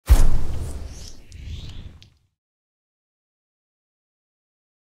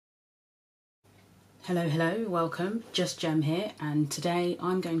Hello, welcome, Just Gem here, and today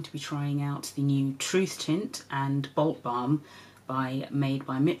I'm going to be trying out the new Truth Tint and Bolt Balm made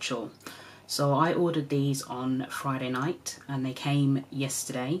by Mitchell. So I ordered these on Friday night and they came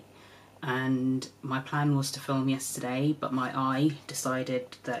yesterday, and my plan was to film yesterday, but my eye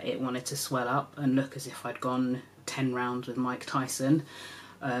decided that it wanted to swell up and look as if I'd gone 10 rounds with Mike Tyson.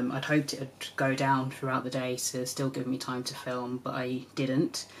 I'd hoped it would go down throughout the day to still give me time to film, but I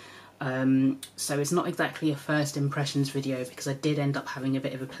didn't. So it's not exactly a first impressions video because I did end up having a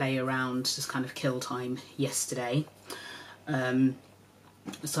bit of a play around, just kind of kill time yesterday.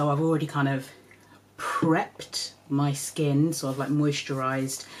 So I've already kind of prepped my skin, so I've like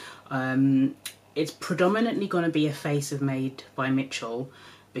moisturised. It's predominantly going to be a face of Made by Mitchell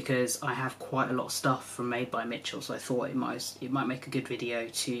because I have quite a lot of stuff from Made by Mitchell, so I thought it might make a good video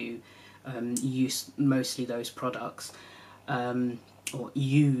to use mostly those products. Or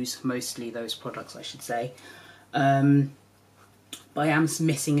use mostly those products, I should say. But I am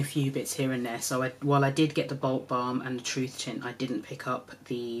missing a few bits here and there. So while I did get the Bolt Balm and the Truth Tint, I didn't pick up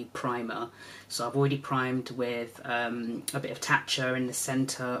the primer. So I've already primed with a bit of Tatcha in the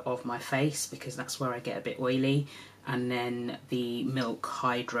centre of my face because that's where I get a bit oily, and then the Milk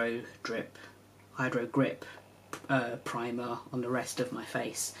Hydro Grip primer on the rest of my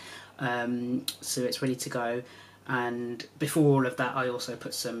face. So it's ready to go. And before all of that, I also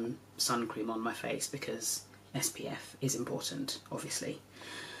put some sun cream on my face because SPF is important, obviously.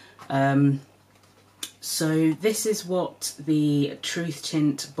 So this is what the Truth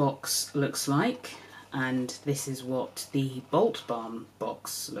Tint box looks like, and this is what the Bolt Balm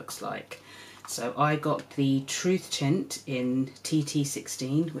box looks like. So I got the Truth Tint in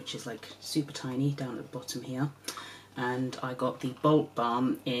TT16, which is like super tiny down at the bottom here, and I got the Bolt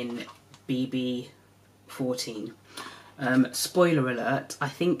Balm in BB14. Spoiler alert, I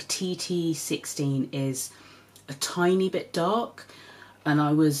think TT16 is a tiny bit dark, and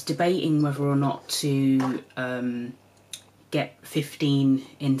I was debating whether or not to get 15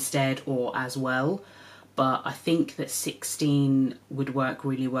 instead or as well, but I think that 16 would work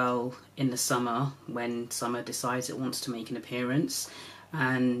really well in the summer when summer decides it wants to make an appearance.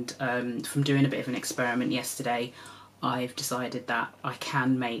 And from doing a bit of an experiment yesterday, I've decided that I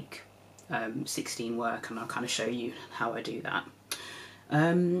can make 16 work, and I'll kind of show you how I do that.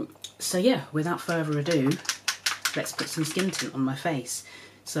 So yeah, without further ado, let's put some skin tint on my face.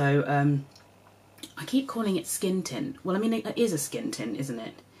 So I keep calling it skin tint. Well, I mean, it is a skin tint, isn't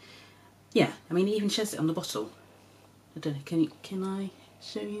it? Yeah, I mean, it even says it on the bottle. I don't know, can I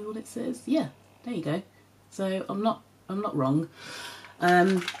show you what it says? Yeah, there you go. So I'm not wrong.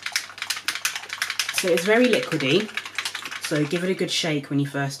 So it's very liquidy. So give it a good shake when you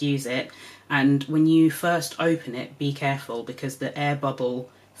first use it, and when you first open it, be careful because the air bubble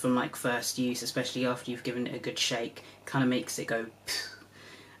from like first use, especially after you've given it a good shake, kind of makes it go pfft,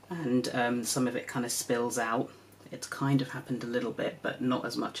 and some of it kind of spills out. It's kind of happened a little bit, but not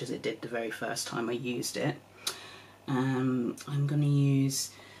as much as it did the very first time I used it. I'm going to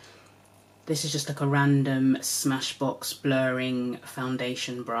use, this is just like a random Smashbox blurring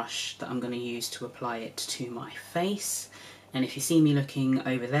foundation brush that I'm going to use to apply it to my face. And if you see me looking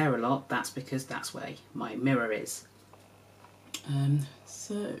over there a lot, that's because that's where my mirror is.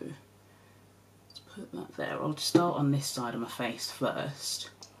 So let's put that there. I'll just start on this side of my face first.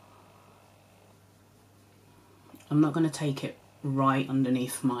 I'm not going to take it right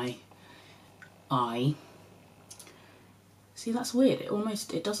underneath my eye. See, that's weird.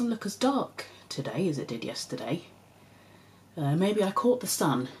 It doesn't look as dark today as it did yesterday. Maybe I caught the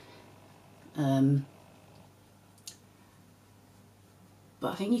sun.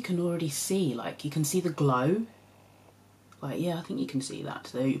 But I think you can already see, like, you can see the glow. Like, yeah, I think you can see that.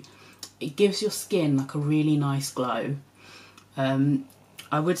 So it gives your skin like a really nice glow. I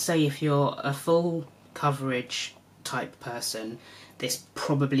would say if you're a full coverage type person, this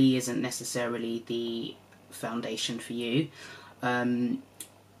probably isn't necessarily the foundation for you.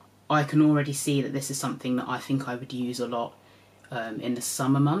 I can already see that this is something that I think I would use a lot in the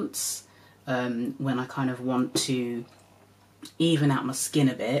summer months, when I kind of want to even out my skin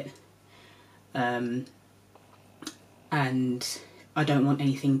a bit, and I don't want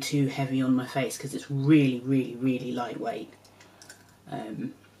anything too heavy on my face because it's really lightweight. So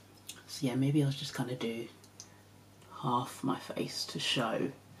yeah, maybe I'll just kind of do half my face to show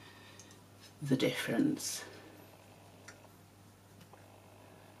the difference.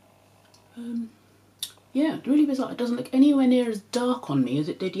 Yeah, really bizarre. It doesn't look anywhere near as dark on me as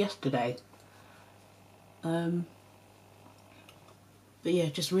it did yesterday. But yeah,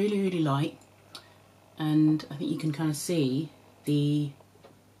 just really light, and I think you can kind of see the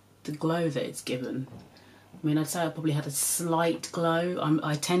the glow that it's given. I mean, I'd say I probably had a slight glow.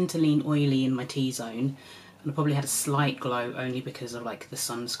 I tend to lean oily in my T-zone, and I probably had a slight glow only because of like the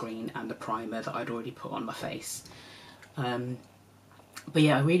sunscreen and the primer that I'd already put on my face. But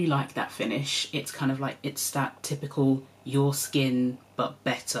yeah, I really like that finish. It's kind of like, it's that typical your skin but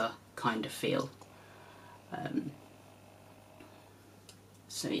better kind of feel.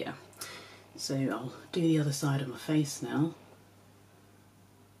 So yeah, so I'll do the other side of my face now.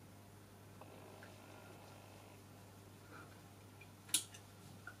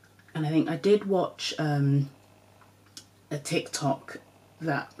 And I think I did watch a TikTok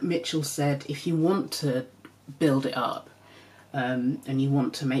that Mitchell said if you want to build it up and you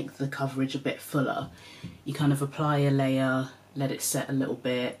want to make the coverage a bit fuller, you kind of apply a layer, let it set a little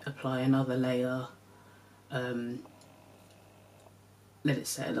bit, apply another layer, let it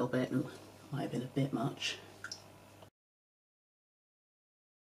set a little bit. Ooh, might have been a bit much.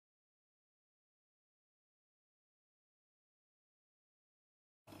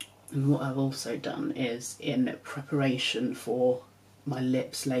 And what I've also done is, in preparation for my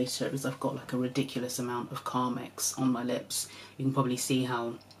lips later, is I've got like a ridiculous amount of Carmex on my lips. You can probably see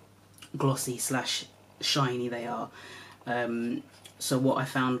how glossy slash shiny they are. So what I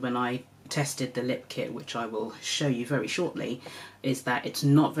found when I tested the lip kit, which I will show you very shortly, is that it's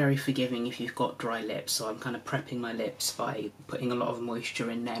not very forgiving if you've got dry lips. So I'm kind of prepping my lips by putting a lot of moisture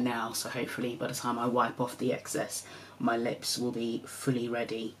in there now, so hopefully by the time I wipe off the excess, my lips will be fully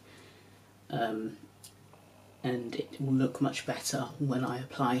ready, and it will look much better when I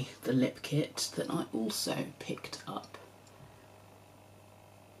apply the lip kit that I also picked up.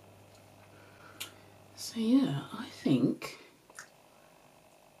 So yeah, I think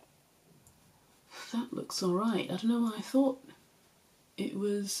that looks alright. I don't know why I thought it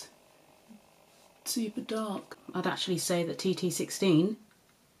was super dark. I'd actually say that TT16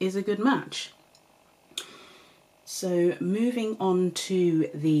 is a good match. So moving on to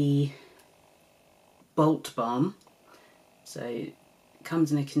the Bolt Balm. So it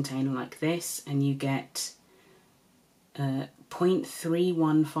comes in a container like this, and you get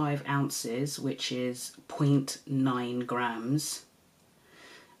 0.315 ounces, which is 0.9 grams.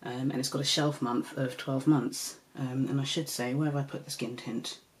 And it's got a shelf month of 12 months. And I should say, where have I put the skin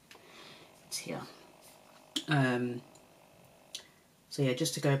tint? It's here. So yeah,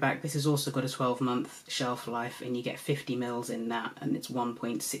 just to go back, this has also got a 12-month shelf life, and you get 50 mils in that, and it's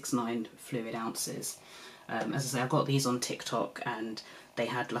 1.69 fluid ounces. As I say, I got these on TikTok, and they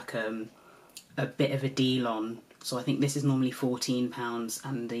had like a bit of a deal on. So I think this is normally £14,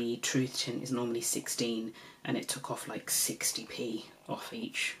 and the Truth Tint is normally 16, and it took off like 60p off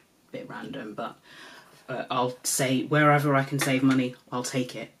each. Bit random, but I'll say wherever I can save money, I'll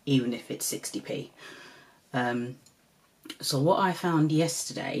take it, even if it's 60p. So what I found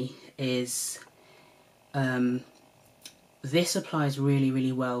yesterday is this applies really,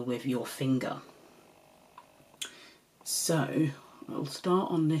 really well with your finger. So I'll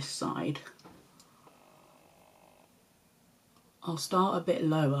start on this side. I'll start a bit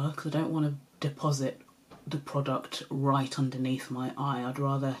lower because I don't want to deposit the product right underneath my eye. I'd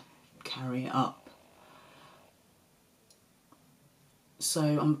rather carry it up.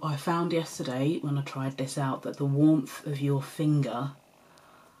 So I found yesterday when I tried this out that the warmth of your finger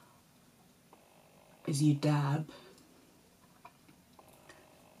as you dab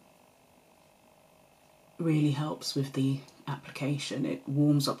really helps with the application. It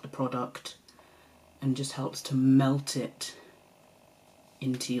warms up the product and just helps to melt it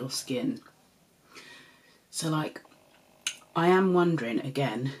into your skin. So like, I am wondering,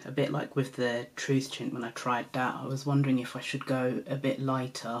 again, a bit like with the Truth Tint when I tried that, I was wondering if I should go a bit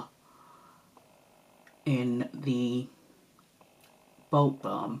lighter in the Bolt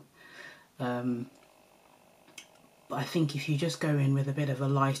Balm. But I think if you just go in with a bit of a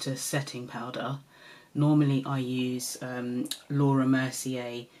lighter setting powder, normally I use Laura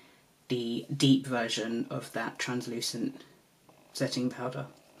Mercier, the deep version of that translucent setting powder.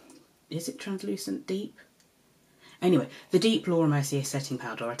 Is it translucent deep? Anyway, the deep Laura Mercier setting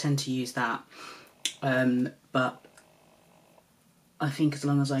powder, I tend to use that, but I think as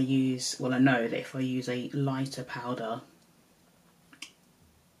long as I use, well, I know that if I use a lighter powder,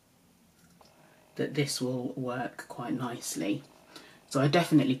 that this will work quite nicely. So I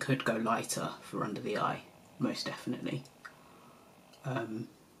definitely could go lighter for under the eye, most definitely.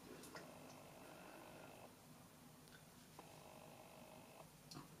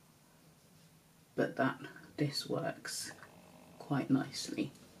 But this works quite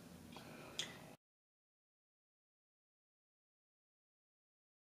nicely.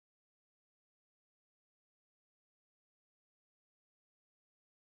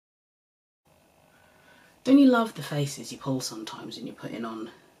 Don't you love the faces you pull sometimes when you're putting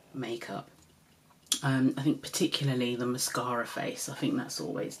on makeup? I think particularly the mascara face, I think that's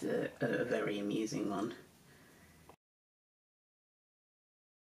always a very amusing one.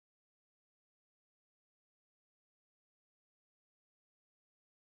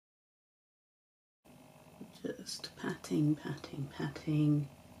 Just patting, patting, patting.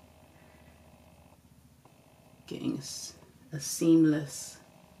 Getting as seamless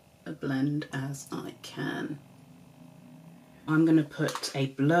a blend as I can. I'm going to put a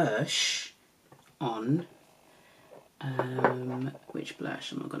blush on. Which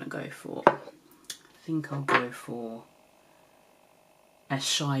blush am I going to go for? I think I'll go for a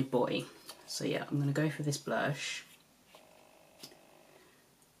Shy Boy. So yeah, I'm going to go for this blush.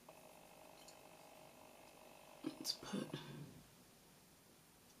 Let's put...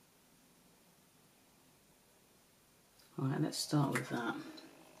 Alright, let's start with that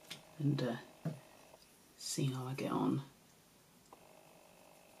and see how I get on.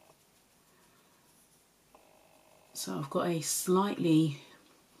 So I've got a slightly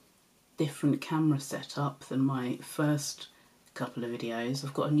different camera setup than my first couple of videos.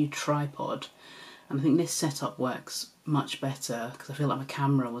 I've got a new tripod, and I think this setup works much better because I feel like my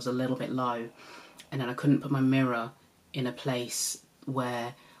camera was a little bit low, and then I couldn't put my mirror in a place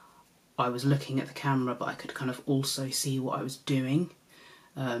where I was looking at the camera but I could kind of also see what I was doing.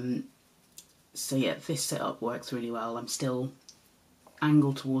 So yeah, this setup works really well. I'm still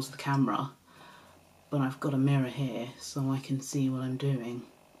angled towards the camera, but I've got a mirror here so I can see what I'm doing.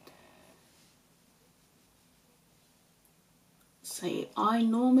 So I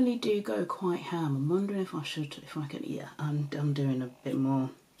normally do go quite ham. I'm wondering if I can, yeah, I'm doing a bit more.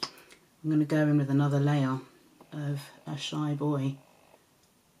 I'm going to go in with another layer of a Shy Boy.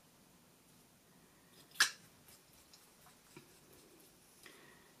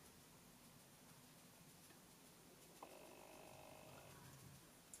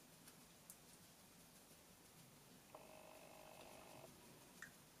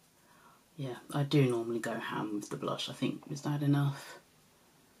 Yeah, I do normally go ham with the blush. I think, is that enough?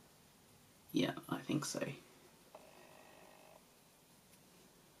 Yeah, I think so.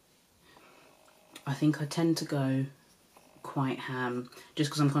 I think I tend to go quite ham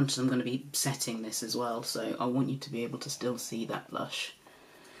just because I'm conscious I'm going to be setting this as well, so I want you to be able to still see that blush.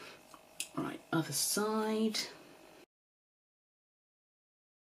 Right, other side.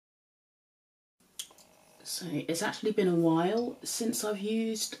 So it's actually been a while since I've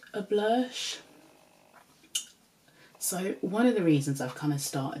used a blush. So one of the reasons I've kind of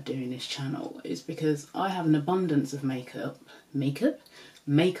started doing this channel is because I have an abundance of makeup,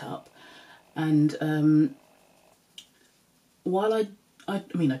 and while I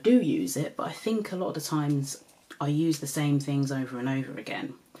mean I do use it, but I think a lot of the times I use the same things over and over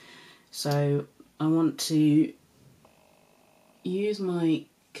again. So I want to use my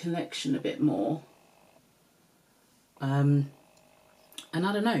collection a bit more. And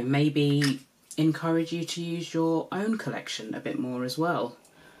I don't know, maybe encourage you to use your own collection a bit more as well.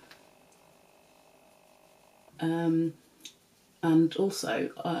 And also,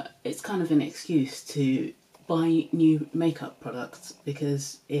 it's kind of an excuse to buy new makeup products,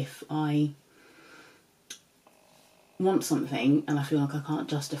 because if I want something and I feel like I can't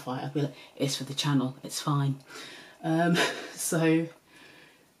justify it, I'll be like, it's for the channel, it's fine. So...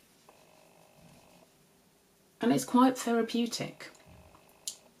 And it's quite therapeutic.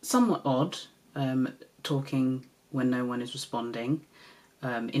 Somewhat odd, talking when no one is responding.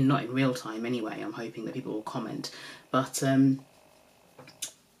 Not in real time anyway, I'm hoping that people will comment. But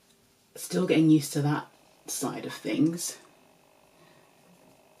still getting used to that side of things.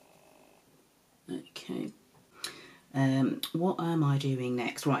 Okay. What am I doing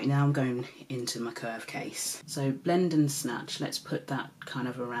next? Right, now I'm going into my curve case. So blend and snatch, let's put that kind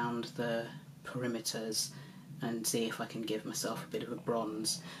of around the perimeters and see if I can give myself a bit of a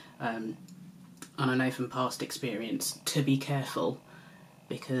bronze. And I know from past experience to be careful,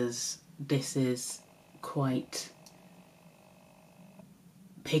 because this is quite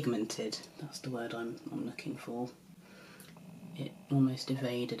pigmented. That's the word I'm looking for. It almost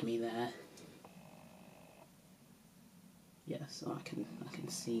evaded me there. Yeah, so I can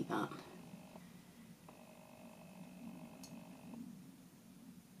see that.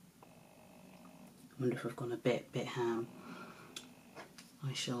 I wonder if I've gone a bit ham.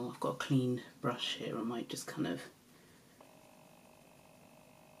 I've got a clean brush here, I might just kind of...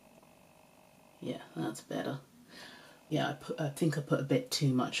 Yeah, that's better. Yeah, I think I put a bit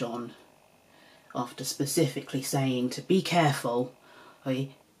too much on after specifically saying to be careful.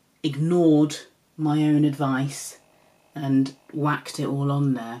 I ignored my own advice and whacked it all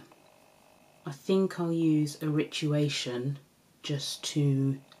on there. I think I'll use a Rituation just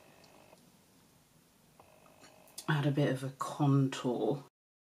to add a bit of a contour.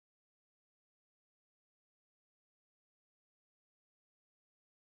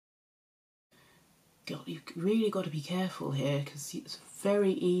 God, you've really got to be careful here because it's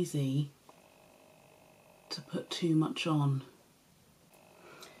very easy to put too much on.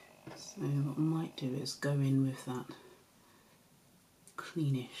 So what I might do is go in with that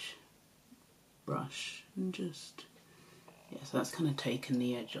cleanish brush and just, yeah, so that's kind of taken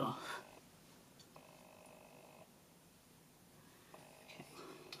the edge off. Okay,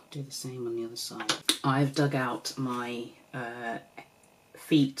 I'll do the same on the other side. I've dug out my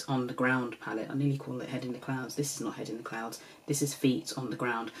Feet on the Ground palette. I nearly call it Head in the Clouds. This is not Head in the Clouds. This is Feet on the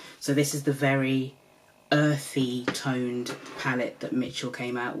Ground. So this is the very earthy toned palette that Mitchell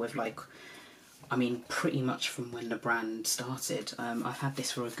came out with, like, I mean, pretty much from when the brand started. I've had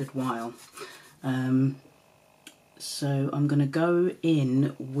this for a good while. So I'm going to go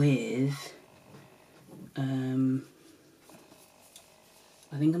in with, I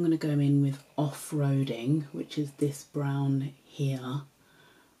think I'm going to go in with Off-Roading, which is this brown here,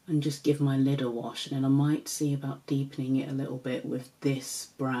 and just give my lid a wash, and then I might see about deepening it a little bit with this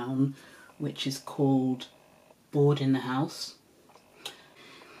brown, which is called Board in the House.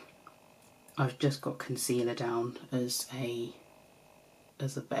 I've just got concealer down as a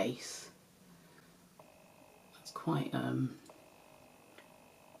base. That's quite a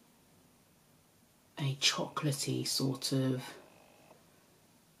chocolatey sort of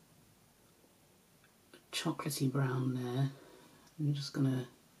chocolatey brown there. I'm just gonna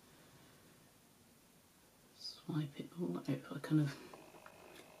swipe it all over, kind of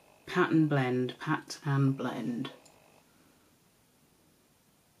pat and blend.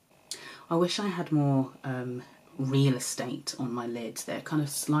 I wish I had more real estate on my lids. They're kind of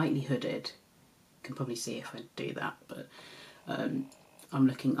slightly hooded. You can probably see if I do that, but I'm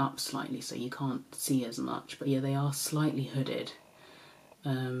looking up slightly so you can't see as much. But yeah, they are slightly hooded.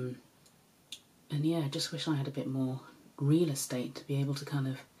 And yeah, I just wish I had a bit more real estate to be able to kind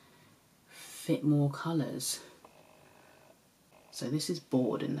of fit more colours. So this is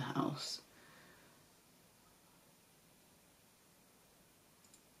Board in the House.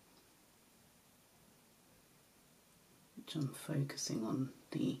 Which I'm focusing on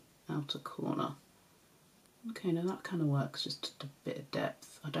the outer corner. Okay, now that kind of works, just a bit of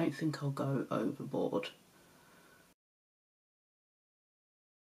depth. I don't think I'll go overboard.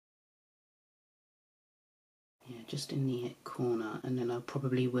 Yeah, just in the corner, and then I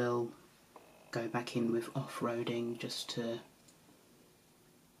probably will go back in with Off-Roading just to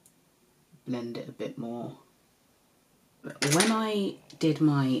blend it a bit more. But when I did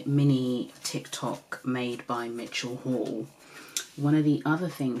my mini TikTok made by Mitchell haul, one of the other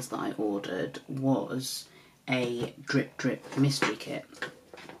things that I ordered was a Drip Drip mystery kit.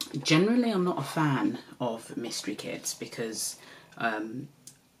 Generally I'm not a fan of mystery kits because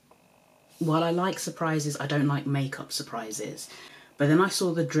while I like surprises, I don't like makeup surprises. But then I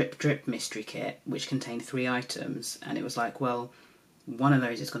saw the Drip Drip mystery kit, which contained 3 items, and it was like, well, one of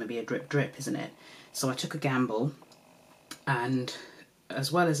those is going to be a Drip Drip, isn't it? So I took a gamble, and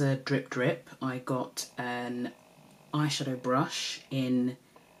as well as a Drip Drip, I got an eyeshadow brush in,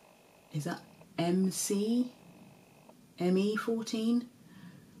 is that MC? ME14?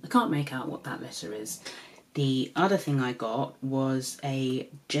 I can't make out what that letter is. The other thing I got was a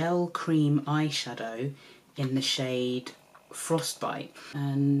gel cream eyeshadow in the shade Frostbite,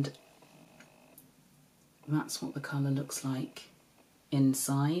 and that's what the colour looks like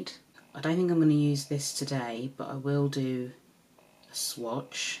inside. I don't think I'm going to use this today, but I will do a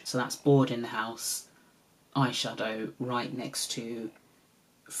swatch. So that's Board in the House eyeshadow right next to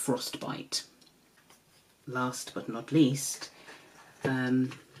Frostbite. Last but not least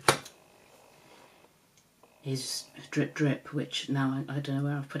is Drip Drip, which now I don't know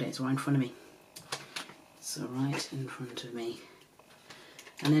where I've put it. It's right in front of me. So right in front of me.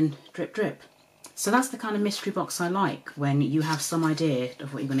 And then Drip Drip. So that's the kind of mystery box I like, when you have some idea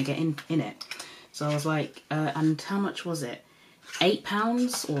of what you're going to get in it. So I was like, and how much was it?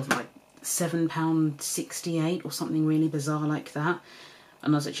 £8 or like £7.68 or something really bizarre like that.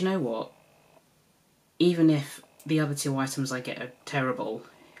 And I was like, you know what? Even if the other 2 items I get are terrible,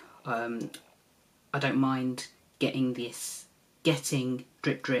 I don't mind getting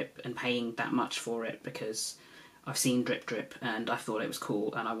Drip Drip and paying that much for it, because I've seen Drip Drip and I thought it was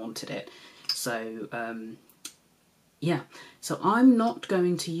cool and I wanted it. So yeah, so I'm not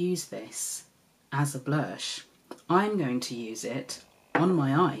going to use this as a blush. I'm going to use it on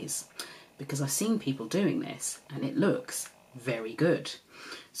my eyes, because I've seen people doing this and it looks very good.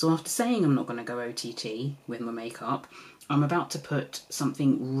 So after saying I'm not going to go OTT with my makeup, I'm about to put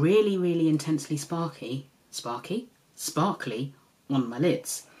something really, really intensely sparkly on my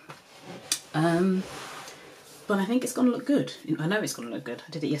lids. But I think it's going to look good. I know it's going to look good.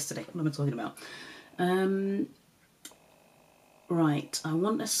 I did it yesterday. What am I talking about? Right, I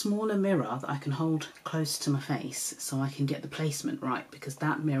want a smaller mirror that I can hold close to my face so I can get the placement right, because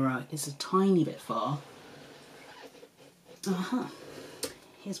that mirror is a tiny bit far.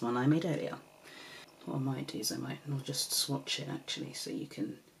 Here's one I made earlier. What I might do is I'll just swatch it actually so you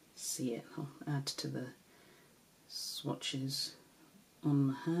can see it. I'll add to the swatches on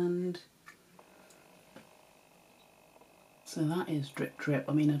my hand. So that is drip drip.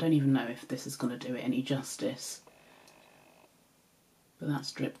 I mean, I don't even know if this is going to do it any justice. But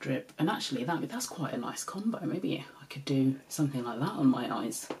that's drip drip. And actually that's quite a nice combo. Maybe I could do something like that on my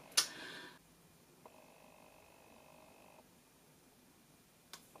eyes.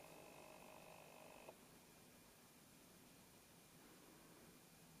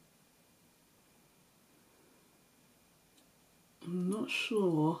 I'm not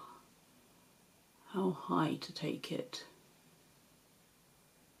sure how high to take it.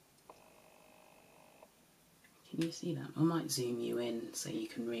 Can you see that? I might zoom you in so you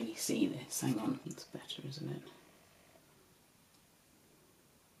can really see this. Hang on, it's better, isn't it?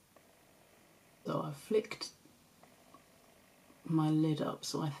 So I've flicked my lid up,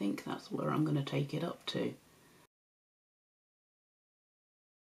 so I think that's where I'm going to take it up to.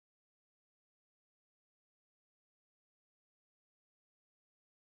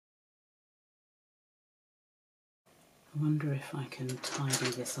 I wonder if I can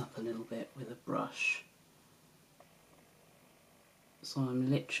tidy this up a little bit with a brush. So I'm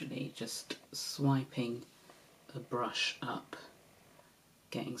literally just swiping a brush up,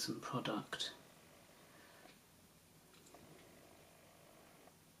 getting some product.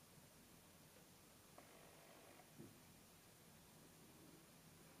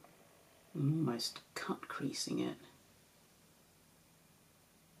 I'm almost cut creasing it.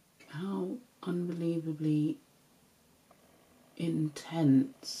 How unbelievably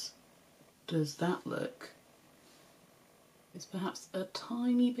intense does that look? It's perhaps a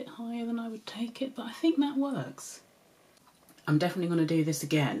tiny bit higher than I would take it, but I think that works. I'm definitely going to do this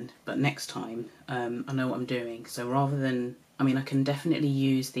again, but next time I know what I'm doing. So rather than, I mean, I can definitely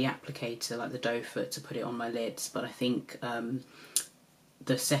use the applicator, like the doe foot, to put it on my lids, but I think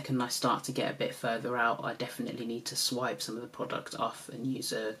the second I start to get a bit further out, I definitely need to swipe some of the product off and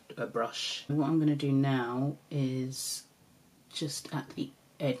use a brush. What I'm going to do now is just at the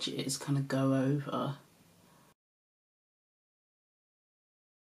edges kind of go over.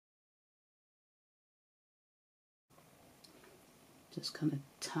 Just kind of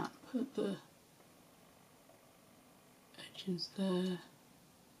tap at the edges there.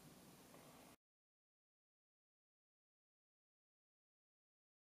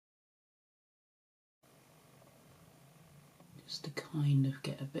 Just to kind of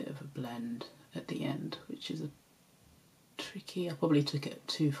get a bit of a blend at the end, which is tricky. I probably took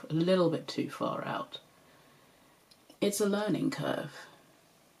it a little bit too far out. It's a learning curve.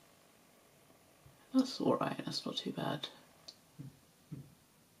 That's alright, that's not too bad.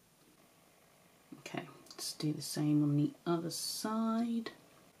 Okay, let's do the same on the other side.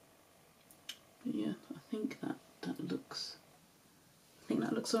 But yeah, I think that looks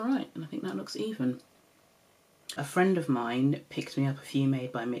alright, and I think that looks even. A friend of mine picked me up a few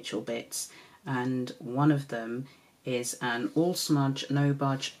made by Mitchell bits, and one of them is an all smudge no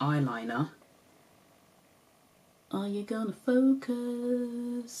budge eyeliner. Are you gonna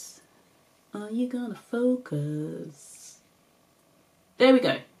focus? Are you gonna focus? There we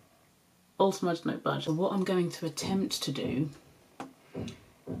go. All smudge no budge. So what I'm going to attempt to do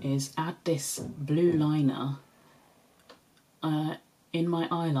is add this blue liner in my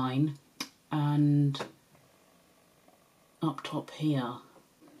eyeline and up top here.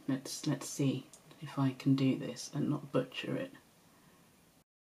 Let's see if I can do this and not butcher it.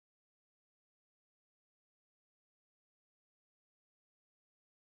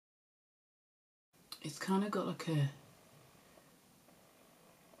 It's kind of got like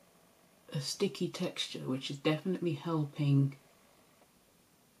a sticky texture, which is definitely helping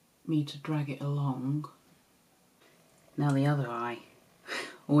me to drag it along. Now the other eye.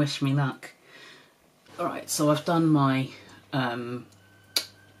 Wish me luck. Alright, so I've done my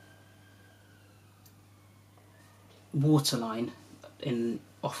waterline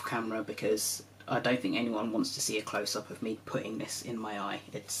off camera because I don't think anyone wants to see a close-up of me putting this in my eye.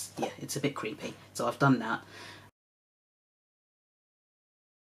 It's a bit creepy. So I've done that.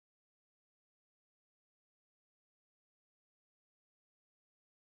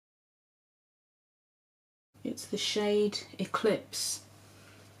 It's the shade Eclipse.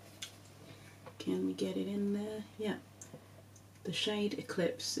 Can we get it in there? Yeah. The shade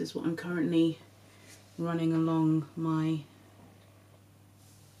Eclipse is what I'm currently running along my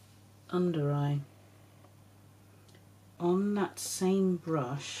under eye. On that same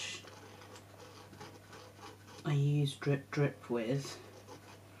brush I use Drip Drip with,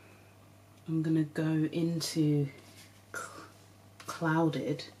 I'm going to go into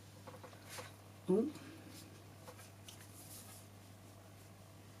Clouded. Ooh.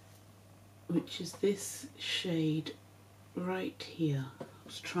 Which is this shade right here.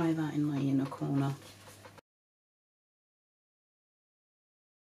 Let's try that in my inner corner.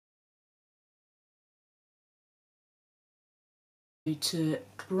 To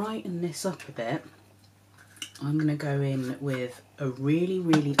brighten this up a bit, I'm going to go in with a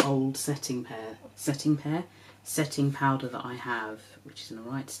really old setting powder that I have, which is in the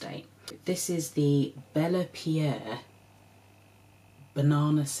right state. This is the Bella Pierre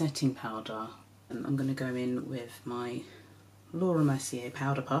Banana Setting Powder, and I'm going to go in with my Laura Mercier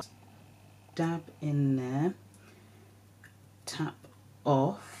powder puff. Dab in there, tap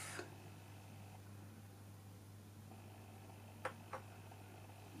off,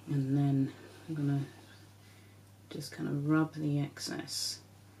 and then I'm going to just kind of rub the excess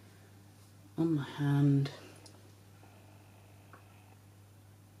on my hand.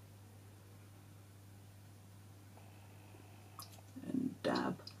 And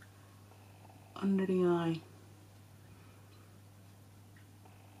dab under the eye.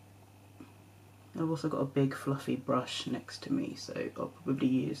 I've also got a big fluffy brush next to me, so I'll probably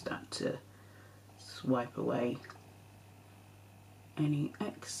use that to swipe away any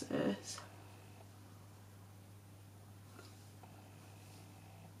excess.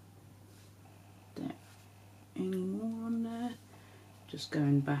 There, any more on there? Just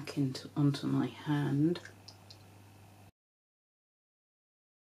going back onto my hand.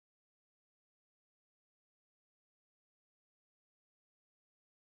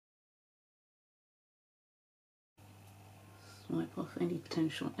 Wipe off any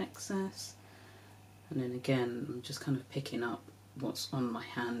potential excess, and then again I'm just kind of picking up what's on my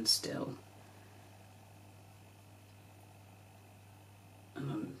hand still, and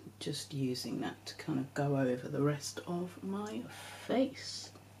I'm just using that to kind of go over the rest of my face.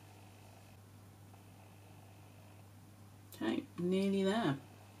 Okay, nearly there.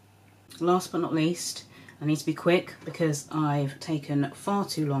 Last but not least, I need to be quick because I've taken far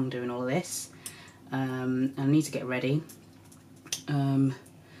too long doing all this. I need to get ready.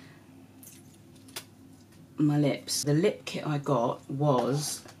 My lips. The lip kit I got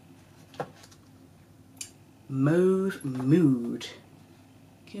was Mauve Mood.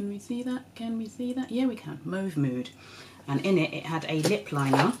 Can we see that? Can we see that? Yeah, we can. Mauve Mood. And in it, it had a lip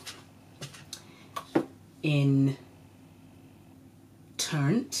liner in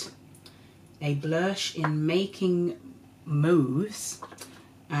Tint, a blush in Making Moves,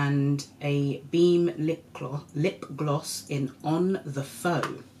 and a Beam lip gloss in On the Faux.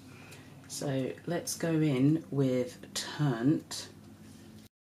 So let's go in with Tint.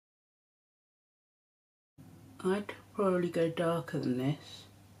 I'd probably go darker than this.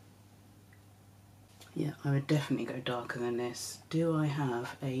 Yeah, I would definitely go darker than this. Do I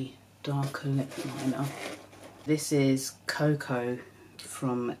have a darker lip liner? This is Cocoa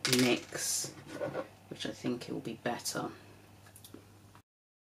from NYX, which I think it will be better.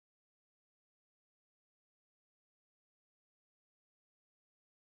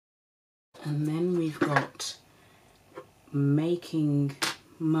 And then we've got Making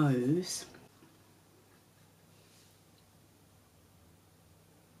Moves.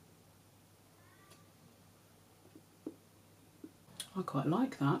 I quite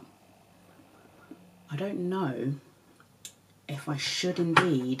like that. I don't know if I should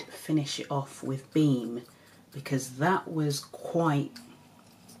indeed finish it off with Beam, because that was quite...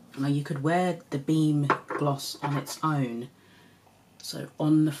 Now you could wear the Beam gloss on its own. So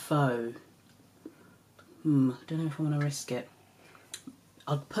On the Faux, I don't know if I want to risk it.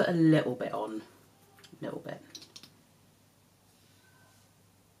 I'll put a little bit on, a little bit.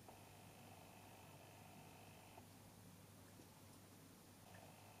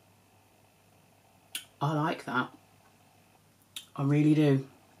 I like that. I really do.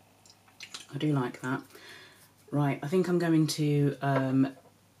 I do like that. Right, I think I'm going to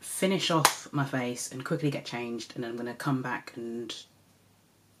finish off my face and quickly get changed, and then I'm going to come back and...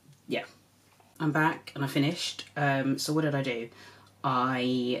 yeah. I'm back and I finished. So what did I do?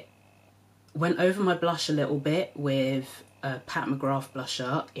 I went over my blush a little bit with a Pat McGrath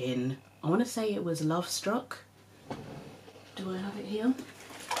blusher in, I want to say it was Love Struck. Do I have it here?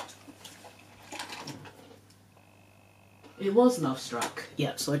 It was Love Struck.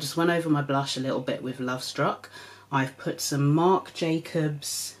 Yep, so I just went over my blush a little bit with Love Struck. I've put some Marc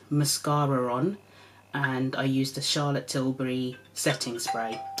Jacobs mascara on, and I used a Charlotte Tilbury setting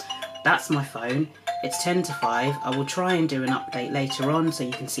spray. That's my phone. It's 10 to 5. I will try and do an update later on so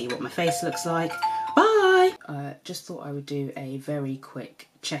you can see what my face looks like. Bye! Just thought I would do a very quick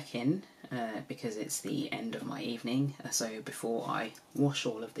check-in because it's the end of my evening, so before I wash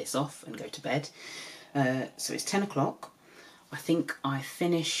all of this off and go to bed. So it's 10 o'clock. I think I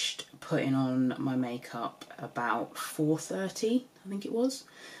finished putting on my makeup about 4:30, I think it was.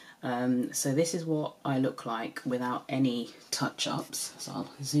 So this is what I look like without any touch-ups. So I'll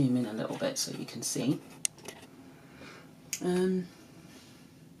zoom in a little bit so you can see.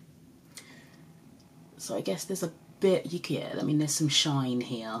 So I guess there's a bit, I mean there's some shine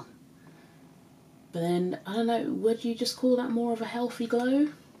here. But then, I don't know, would you just call that more of a healthy glow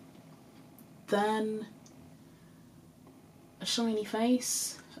than a shiny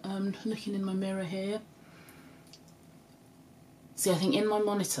face? Looking in my mirror here. See, I think in my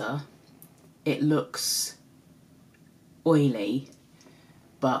monitor it looks oily,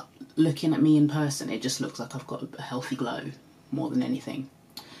 but looking at me in person it just looks like I've got a healthy glow more than anything.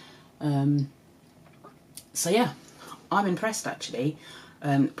 So yeah, I'm impressed actually.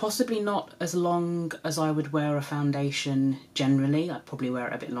 Possibly not as long as I would wear a foundation generally. I'd probably wear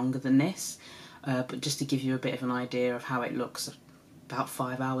it a bit longer than this, but just to give you a bit of an idea of how it looks about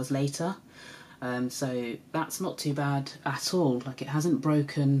 5 hours later. So that's not too bad at all. Like, it hasn't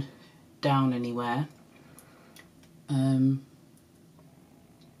broken down anywhere.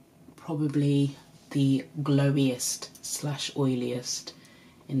 Probably the glowiest / oiliest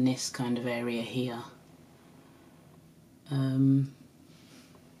in this kind of area here.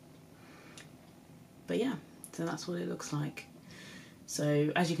 But yeah, so that's what it looks like.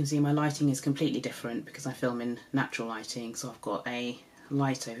 So as you can see, my lighting is completely different because I film in natural lighting. So I've got a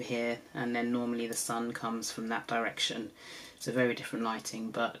light over here, and then normally the sun comes from that direction. So very different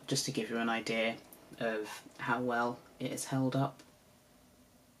lighting, but just to give you an idea of how well it has held up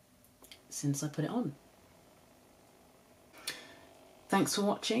since I put it on. Thanks for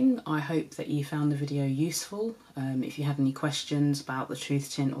watching. I hope that you found the video useful. If you had any questions about the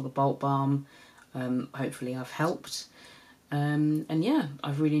Truth Tint or the Bolt Balm, hopefully I've helped. And yeah,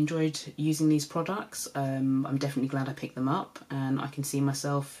 I've really enjoyed using these products. I'm definitely glad I picked them up, and I can see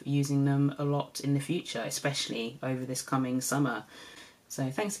myself using them a lot in the future, especially over this coming summer. So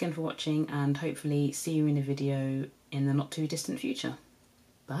thanks again for watching, and hopefully see you in a video in the not too distant future.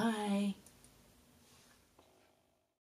 Bye!